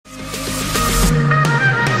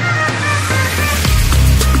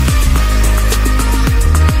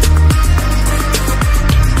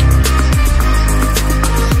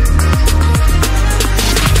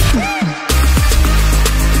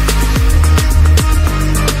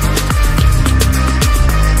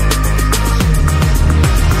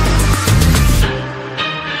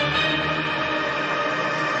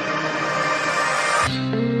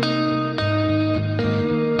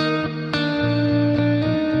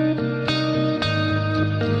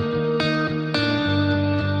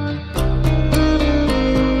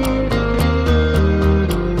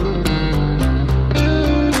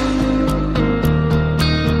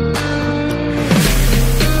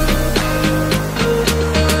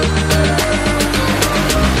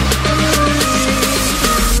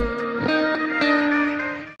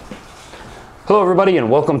Hello everybody and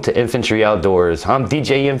welcome to Infantry Outdoors. I'm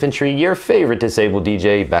DJ Infantry, your favorite disabled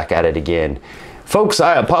DJ, back at it again. Folks,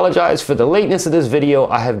 I apologize for the lateness of this video.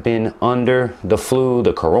 I have been under the flu,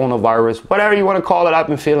 the coronavirus, whatever you want to call it. I've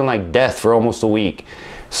been feeling like death for almost a week.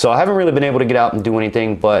 So I haven't really been able to get out and do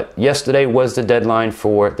anything, but yesterday was the deadline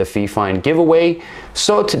for the Fifine giveaway.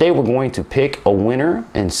 So today we're going to pick a winner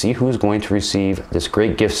and see who's going to receive this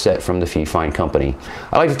great gift set from the Fifine Company.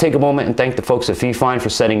 I'd like to take a moment and thank the folks at Fifine for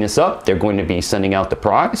setting this up. They're going to be sending out the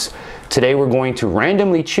prize. Today we're going to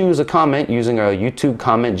randomly choose a comment using our YouTube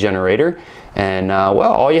comment generator. And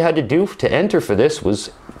well, all you had to do to enter for this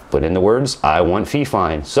was put in the words, "I want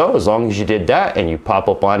Fifine." So as long as you did that and you pop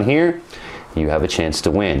up on here, you have a chance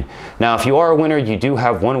to win. Now, if you are a winner, you do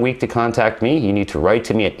have 1 week to contact me. You need to write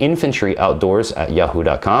to me at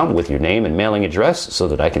infantryoutdoors@yahoo.com with your name and mailing address so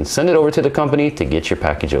that I can send it over to the company to get your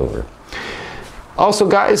package over. Also,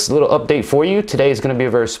 guys, a little update for you. Today is going to be a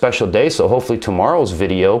very special day, so hopefully tomorrow's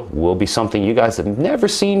video will be something you guys have never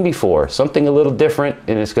seen before, something a little different,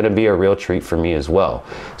 and it's going to be a real treat for me as well.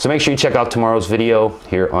 So make sure you check out tomorrow's video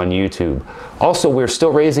here on YouTube. Also, we're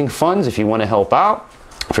still raising funds if you want to help out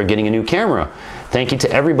for getting a new camera. Thank you to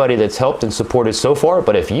everybody that's helped and supported so far,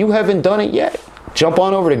 but if you haven't done it yet, jump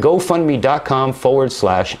on over to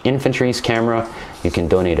gofundme.com/infantry's camera. You can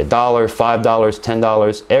donate $1, $5,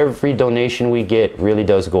 $10. Every donation we get really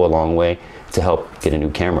does go a long way to help get a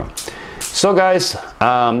new camera. So guys,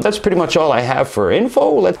 that's pretty much all I have for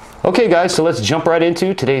info. Okay guys, so let's jump right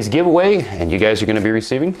into today's giveaway, and you guys are going to be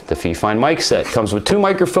receiving the Fifine mic set. Comes with 2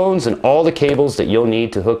 microphones and all the cables that you'll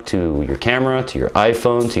need to hook to your camera, to your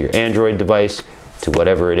iPhone, to your Android device, to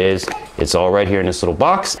whatever it is. It's all right here in this little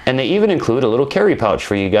box, and they even include a little carry pouch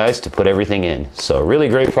for you guys to put everything in. So really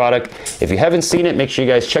great product. If you haven't seen it, make sure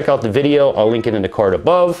you guys check out the video. I'll link it in the card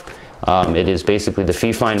above. It is basically the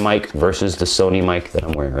Fifine mic versus the Sony mic that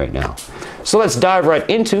I'm wearing right now. So let's dive right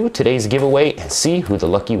into today's giveaway and see who the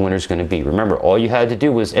lucky winner is going to be. Remember, all you had to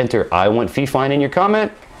do was enter "I want Fifine" in your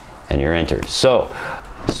comment, and you're entered. So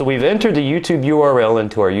we've entered the YouTube URL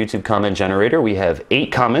into our YouTube comment generator. We have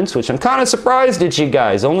 8 comments, which I'm kind of surprised at you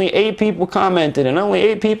guys. Only 8 people commented and only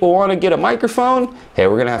 8 people want to get a microphone. Hey,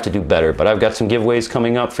 we're going to have to do better, but I've got some giveaways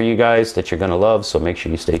coming up for you guys that you're going to love, so make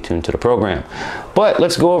sure you stay tuned to the program. But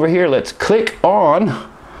let's go over here. Let's click on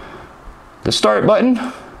the start button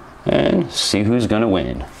and see who's going to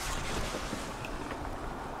win.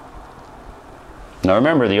 Now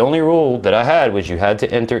remember, the only rule that I had was you had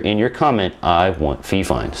to enter in your comment, "I want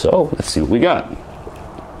Fifine." So let's see what we got.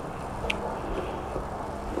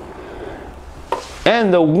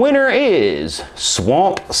 And the winner is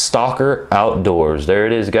Swamp Stalker Outdoors. There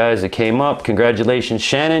it is, guys. It came up. Congratulations,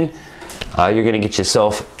 Shannon. You're going to get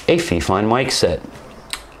yourself a Fifine mic set.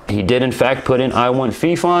 He did, in fact, put in "I want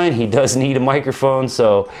Fifine." He does need a microphone.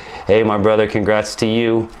 So, hey, my brother, congrats to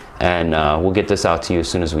you. And we'll get this out to you as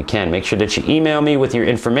soon as we can. Make sure that you email me with your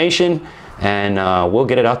information, and we'll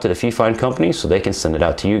get it out to the Fifine Company so they can send it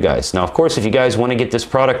out to you guys. Now, of course, if you guys want to get this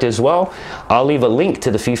product as well, I'll leave a link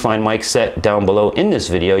to the Fifine mic set down below in this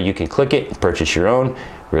video. You can click it and purchase your own.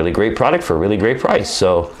 Really great product for a really great price.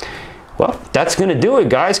 So, well, that's going to do it,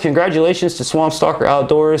 guys. Congratulations to Swamp Stalker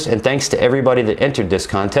Outdoors, and thanks to everybody that entered this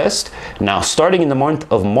contest. Now, starting in the month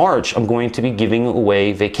of March, I'm going to be giving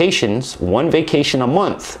away vacations, 1 vacation a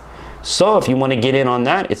month. So if you want to get in on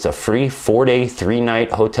that, it's a free 4-day,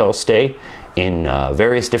 3-night hotel stay in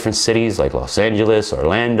various different cities like Los Angeles,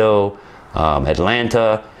 Orlando,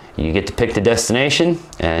 Atlanta. You get to pick the destination,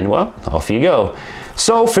 and well, off you go.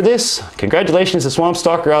 So for this, congratulations to Swamp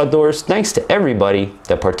Stalker Outdoors. Thanks to everybody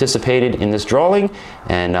that participated in this drawing,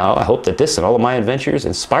 and I hope that this and all of my adventures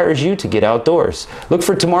inspires you to get outdoors. Look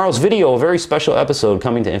for tomorrow's video, a very special episode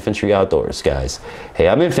coming to Infantry Outdoors, guys. Hey,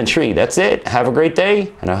 I'm Infantry. That's it. Have a great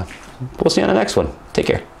day, and we'll see you on the next one. Take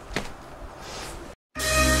care.